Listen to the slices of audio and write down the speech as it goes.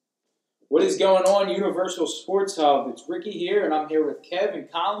What is going on, Universal Sports Hub? It's Ricky here, and I'm here with Kev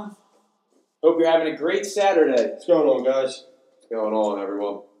and Colin. Hope you're having a great Saturday. What's going on, guys? What's going on,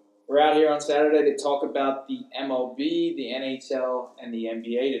 everyone? We're out here on Saturday to talk about the MLB, the NHL, and the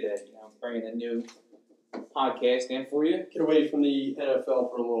NBA today. I'm bringing a new podcast in for you. Get away from the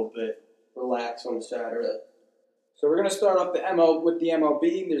NFL for a little bit. Relax on Saturday. So we're going to start off with the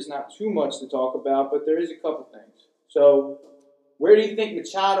MLB. There's not too much to talk about, but there is a couple things. So where do you think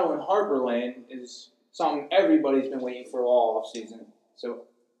Machado and Harper land is something everybody's been waiting for all offseason. So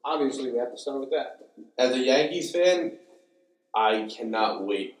obviously we have to start with that. As a Yankees fan, I cannot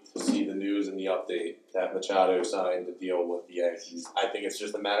wait to see the news and the update that Machado signed the deal with the Yankees. I think it's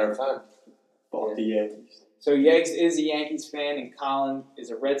just a matter of time. Fuck the Yankees. So Yeggs is a Yankees fan, and Colin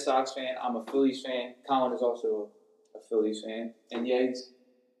is a Red Sox fan. I'm a Phillies fan. Colin is also a Phillies fan. And Yeggs,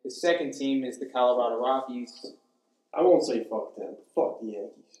 his second team is the Colorado Rockies. I won't say fuck them. Fuck the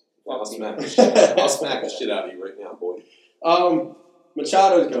Yankees. I'll smack the shit out of you right now, boy.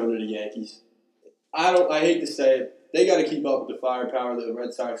 Machado's going to the Yankees. I hate to say it. They got to keep up with the firepower that the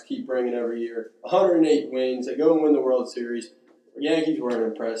Red Sox keep bringing every year. 108 wins. They go and win the World Series. The Yankees weren't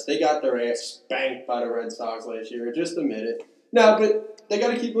impressed. They got their ass spanked by the Red Sox last year. Just admit it. No, but they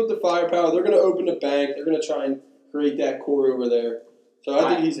got to keep with the firepower. They're going to open the bank. They're going to try and create that core over there. So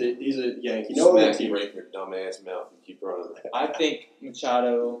I think he's a Yankee. No Smack you right in your dumb ass mouth and keep running. I think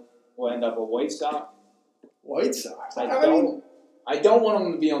Machado will end up a White Sox. White Sox? I don't want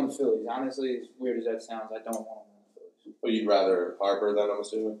him to be on the Phillies. Honestly, as weird as that sounds, I don't want him on the Phillies. Well, you'd rather Harper than, I'm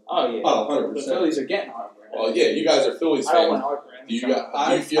assuming? Oh, yeah. Oh, 100%. The Phillies are getting Harper. Well, yeah, you guys are Phillies fans. I don't want Harper.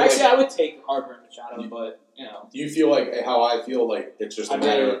 I would take Harper and Machado, but, Do you feel like how I feel, like it's just a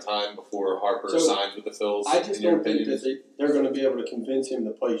matter of time before Harper signs with the Phils? I just don't think that they're going to be able to convince him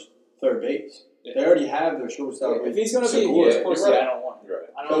to play third base. Yeah. They already have their shortstop. If he's going to be a pussy, right. I don't want him. Right.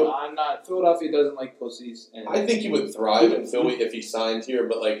 I'm not. Philadelphia doesn't like pussies. And I think he would thrive in Philly if he signed here,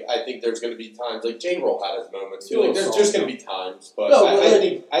 but I think there's going to be times J-Roll had his moments too. There's just going to be times, but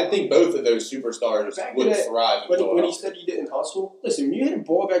I think both of those superstars would thrive. When he said he didn't hustle, listen, when you hit a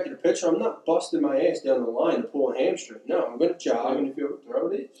ball back to the pitcher, I'm not busting my ass down the line to pull a hamstring. No, I'm going to jog, and if you overthrow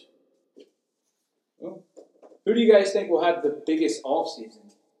it, well, who do you guys think will have the biggest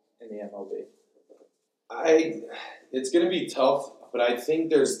offseason in the MLB? It's going to be tough, but I think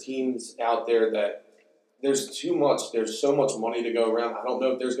there's teams out there that there's so much money to go around. I don't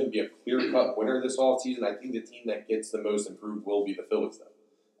know if there's going to be a clear-cut winner this offseason. I think the team that gets the most improved will be the Phillies,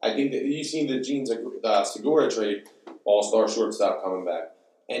 though. I think that you've seen the Gene Segura trade, all-star shortstop coming back,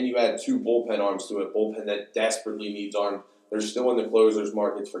 and you add two bullpen arms to it, bullpen that desperately needs arms. They're still in the closers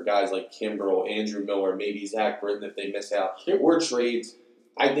markets for guys like Kimbrel, Andrew Miller, maybe Zach Britton if they miss out, or trades.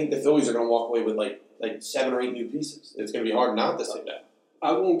 I think the Phillies are going to walk away with like 7 or 8 new pieces. It's going to be hard not to say that.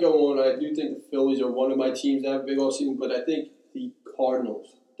 I won't go on. I do think the Phillies are one of my teams that have a big offseason, but I think the Cardinals,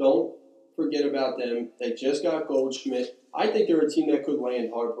 don't forget about them. They just got Goldschmidt. I think they're a team that could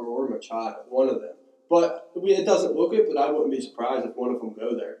land Harper or Machado, one of them. But it doesn't look it, but I wouldn't be surprised if one of them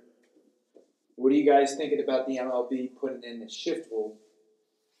go there. What are you guys thinking about the MLB putting in the shift rule?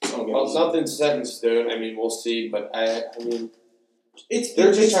 Well, nothing's set in stone. I mean, we'll see, but I mean,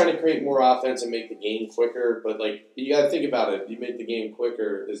 they're just trying to create more offense and make the game quicker. But you got to think about it. You make the game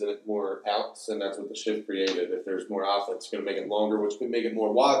quicker, isn't it more outs? And that's what the shift created. If there's more offense, it's going to make it longer, which could make it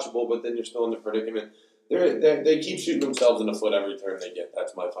more watchable. But then you're still in the predicament. They keep shooting themselves in the foot every turn they get.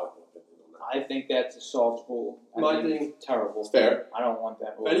 That's my final opinion on that. I think that's a soft rule. I think it's terrible. It's fair. I don't want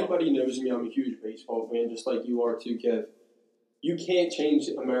that rule. If anybody knows me, I'm a huge baseball fan, just like you are too, Kev. You can't change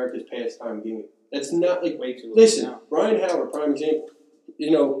America's pastime game. That's not way too late. Listen, Ryan Howard, prime example.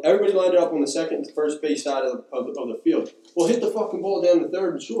 Everybody lined up on the second and first base side of the field. Well, hit the fucking ball down the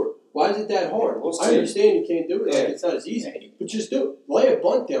third and short. Why is it that hard? I understand you can't do it. It's not as easy. But just do it. Lay a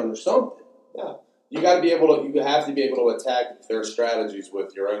bunt down or something. Yeah. You have to be able to attack their strategies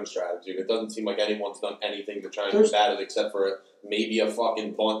with your own strategy. It doesn't seem like anyone's done anything to try and combat it except for maybe a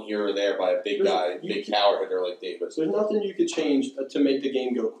fucking bunt here or there by a big power hitter like Davis. There's nothing you could change to make the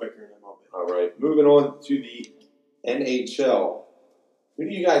game go quicker in a moment. All right. Moving on to the NHL. Who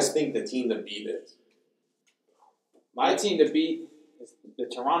do you guys think the team to beat is? My team to beat is the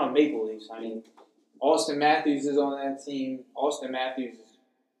Toronto Maple Leafs. I mean, Austin Matthews is on that team. Austin Matthews is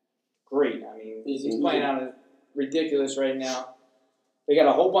great. I mean, he's playing out ridiculous right now. They got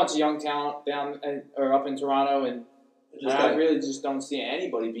a whole bunch of young talent up in Toronto, and I really just don't see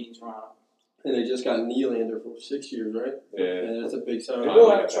anybody beating Toronto. And they just got Nylander for 6 years, right? Yeah. And that's a big sign. They will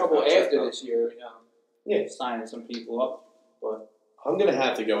have trouble after this year, signing some people up. But I'm going to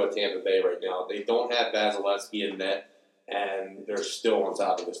have to go with Tampa Bay right now. They don't have Vasilevsky in net, and they're still on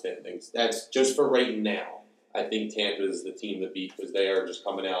top of the standings. That's just for right now. I think Tampa is the team to beat because they are just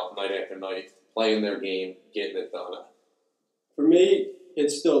coming out night after night, playing their game, getting it done. For me,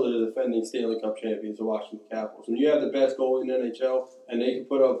 it's still the defending Stanley Cup champions, the Washington Capitals. When you have the best goalie in the NHL and they can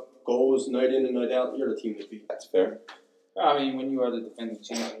put up goals night in and night out, you're the team to beat. That's fair. I mean, when you are the defending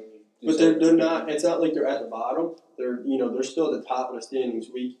champion, but they're not. It's not like they're at the bottom. They're still at the top of the standings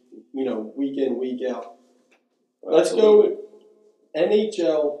week in, week out. Let's go with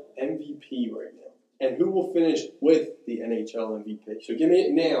NHL MVP right now, and who will finish with the NHL MVP. So give me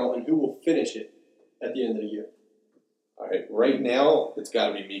it now, and who will finish it at the end of the year. All right, right now it's got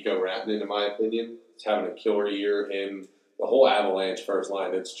to be Mikko Rantanen, in my opinion. He's having a killer year. Him, the whole Avalanche first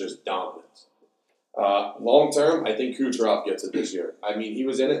line, it's just dominance. Long term, I think Kucherov gets it this year. I mean, he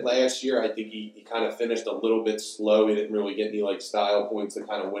was in it last year. I think he kind of finished a little bit slow. He didn't really get any style points to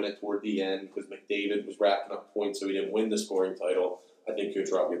kind of win it toward the end because McDavid was racking up points, so he didn't win the scoring title. I think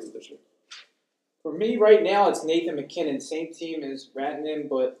Kucherov gets it this year. For me, right now, it's Nathan MacKinnon. Same team as Rantanen,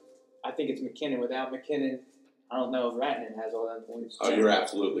 but I think it's MacKinnon. Without MacKinnon, I don't know if Rantanen has all that points. Oh, you're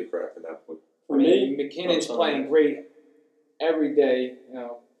absolutely correct in that point. For me, MacKinnon's playing great every day,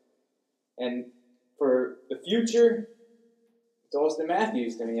 and for the future, it's Austin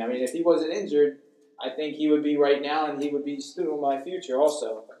Matthews to me. I mean, if he wasn't injured, I think he would be right now, and he would be still in my future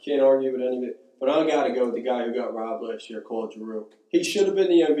also. I can't argue with any of it. But I got to go with the guy who got robbed last year, Claude Giroux. He should have been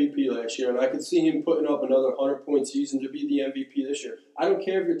the MVP last year, and I could see him putting up another 100-point season to be the MVP this year. I don't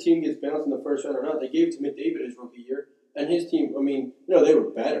care if your team gets bounced in the first round or not. They gave it to McDavid his rookie year, and his team, I mean, they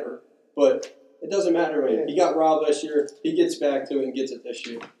were better, but it doesn't matter. Right? He got robbed last year. He gets back to it and gets it this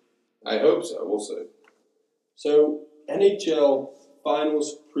year. I hope so. We'll see. So, NHL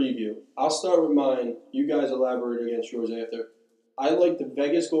Finals preview. I'll start with mine. You guys elaborate against yours after. I like the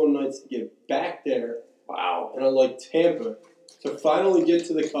Vegas Golden Knights to get back there. Wow. And I like Tampa to finally get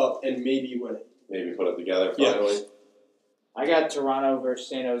to the Cup and maybe win it. Maybe put it together finally. Yes. I got Toronto versus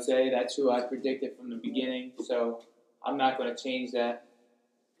San Jose. That's who I predicted from the beginning, so I'm not going to change that.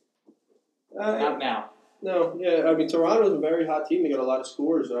 Not now. No, yeah. I mean, Toronto's a very hot team. They got a lot of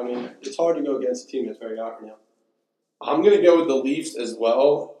scores. I mean, it's hard to go against a team that's very hot right now. I'm going to go with the Leafs as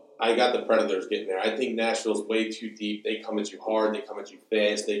well. I got the Predators getting there. I think Nashville's way too deep. They come at you hard. They come at you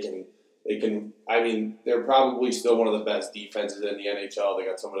fast. They can. I mean, they're probably still one of the best defenses in the NHL. They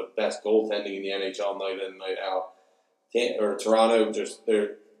got some of the best goaltending in the NHL night in and night out. Toronto,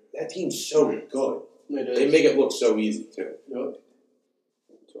 that team's so good. They make it look so easy too. Yep.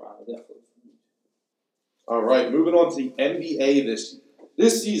 Toronto definitely. All right, moving on to the NBA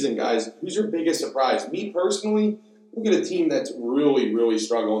this season, guys. Who's your biggest surprise? Me personally. Look at a team that's really, really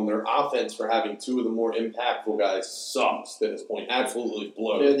struggling. Their offense for having two of the more impactful guys sucks to this point. Absolutely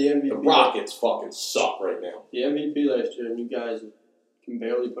blows. Yeah, the MVP. The Rockets fucking suck right now. The MVP last year, and you guys can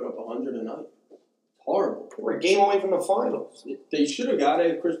barely put up 100 a night. Horrible. We're a game away from the finals. They should have got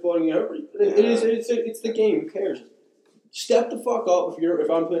it if Chris Paul didn't get hurt. It's the game. Who cares? Step the fuck up.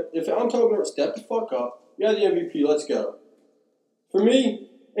 If I'm talking about step the fuck up, you're the MVP. Let's go. For me,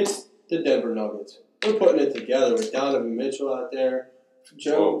 it's the Denver Nuggets. We're putting it together with Donovan Mitchell out there.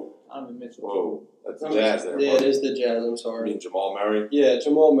 Donovan Mitchell. Whoa, that's the Jazz there. Yeah, it is the Jazz. I'm sorry. I mean Jamal Murray. Yeah,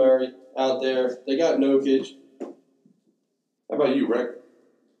 Jamal Murray out there. They got Jokic. How about you, Rick?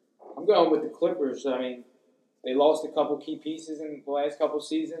 I'm going with the Clippers. I mean, they lost a couple key pieces in the last couple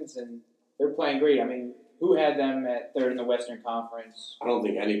seasons, and they're playing great. I mean, who had them at third in the Western Conference? I don't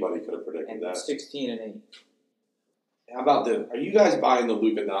think anybody could have predicted and that. 16-8. How about are you guys buying the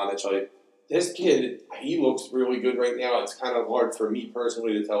Luka Doncic? This kid, he looks really good right now. It's kind of hard for me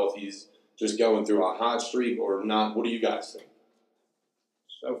personally to tell if he's just going through a hot streak or not. What do you guys think?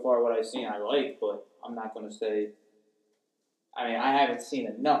 So far, what I've seen, I like, but I'm not going to say. I mean, I haven't seen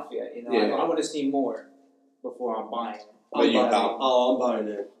enough yet. Yeah. I want to see more before I'm buying it. I'm buying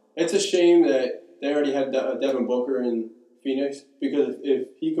it. It's a shame that they already had Devin Booker in Phoenix because if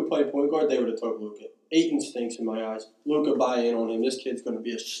he could play point guard, they would have took Luka. Ayton stinks in my eyes. Luka, buy in on him. This kid's going to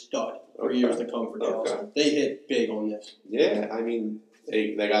be a stud for years to come for Dallas. Okay. They hit big on this. Yeah, I mean,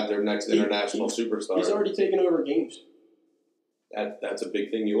 they got their next international superstar. He's already taken over games. That's a big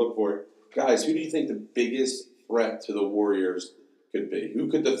thing you look for. Guys, who do you think the biggest threat to the Warriors could be? Who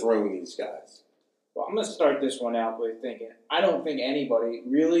could dethrone these guys? Well, I'm going to start this one out by thinking, I don't think anybody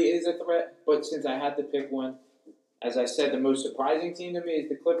really is a threat, but since I had to pick one, as I said, the most surprising team to me is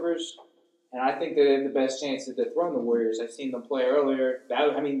the Clippers. And I think they have the best chance to dethrone the Warriors. I've seen them play earlier.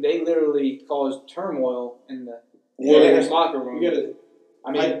 They literally caused turmoil in the Warriors locker room.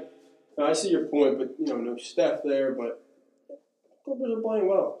 I see your point, but no Steph there. But Clippers are playing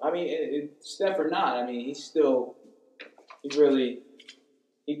well. I mean, Steph or not, I mean, he's still he really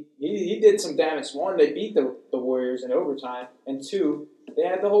he did some damage. One, they beat the Warriors in overtime, and two, they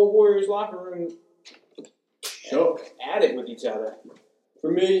had the whole Warriors locker room at it with each other. For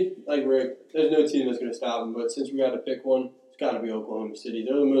me, like Rick, there's no team that's going to stop them. But since we got to pick one, it's got to be Oklahoma City.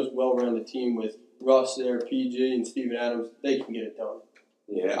 They're the most well-rounded team with Russ there, PG, and Steven Adams. They can get it done.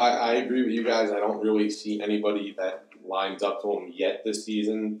 Yeah, I agree with you guys. I don't really see anybody that lines up to them yet this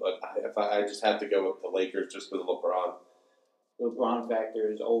season. But I just have to go with the Lakers just because of LeBron. The LeBron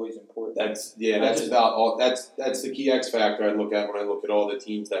factor is always important. That's about all. That's the key X factor I look at when I look at all the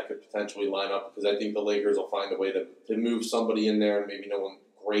teams that could potentially line up, because I think the Lakers will find a way to move somebody in there, maybe no one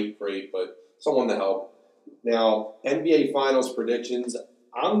great, but someone to help. Now, NBA Finals predictions.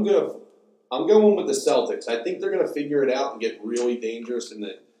 I'm going with the Celtics. I think they're going to figure it out and get really dangerous in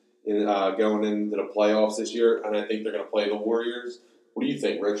going into the playoffs this year, and I think they're going to play the Warriors. What do you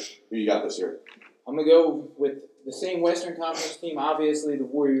think, Rich? Who you got this year? I'm going to go with the same Western Conference team. Obviously, the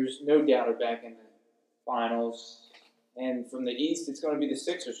Warriors, no doubt, are back in the finals. And from the East, it's going to be the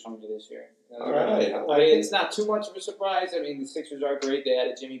Sixers from this year. All right. I mean, it's not too much of a surprise. I mean, the Sixers are great. They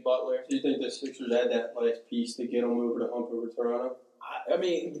added Jimmy Butler. Do you think the Sixers had that last piece to get them over the hump over Toronto? I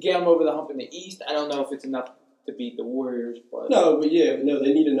mean, to get them over the hump in the East, I don't know if it's enough to beat the Warriors. But no, they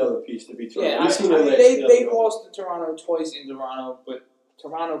need another piece to beat Toronto. Yeah, they lost to Toronto twice in Toronto, but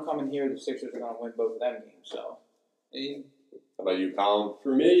Toronto coming here, the Sixers are going to win both of them games. So, how about you, Colin?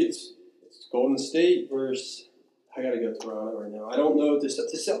 For me, it's Golden State versus. I got to go Toronto right now. I don't know if the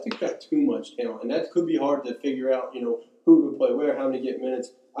Celtics got too much talent, and that could be hard to figure out. Who to play where, how many get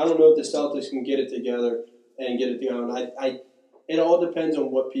minutes. I don't know if the Celtics can get it together and get it together. And it all depends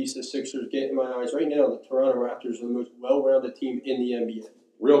on what piece the Sixers get. In my eyes, right now, the Toronto Raptors are the most well-rounded team in the NBA.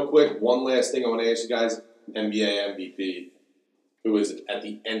 Real quick, one last thing I want to ask you guys: NBA MVP, who is at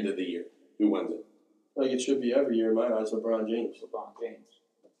the end of the year? Who wins it? Like it should be every year in my eyes, LeBron James.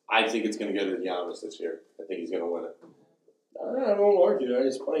 I think it's going to go to Giannis this year. I think he's going to win it. I don't argue that.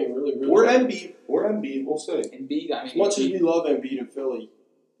 He's playing really, really well. Or Embiid. We'll see. Embiid, as much as we love Embiid in Philly,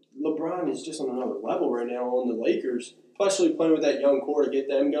 LeBron is just on another level right now on the Lakers. Especially playing with that young core to get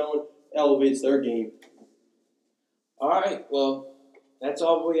them going, elevates their game. All right. Well, that's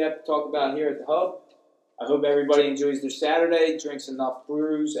all we have to talk about here at the Hub. I hope everybody enjoys their Saturday, drinks enough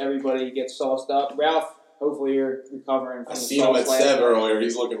brews, everybody gets sauced up. Ralph, hopefully you're recovering from I the seen him at 7 earlier.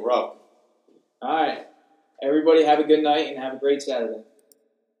 He's looking rough. All right. Everybody have a good night and have a great Saturday.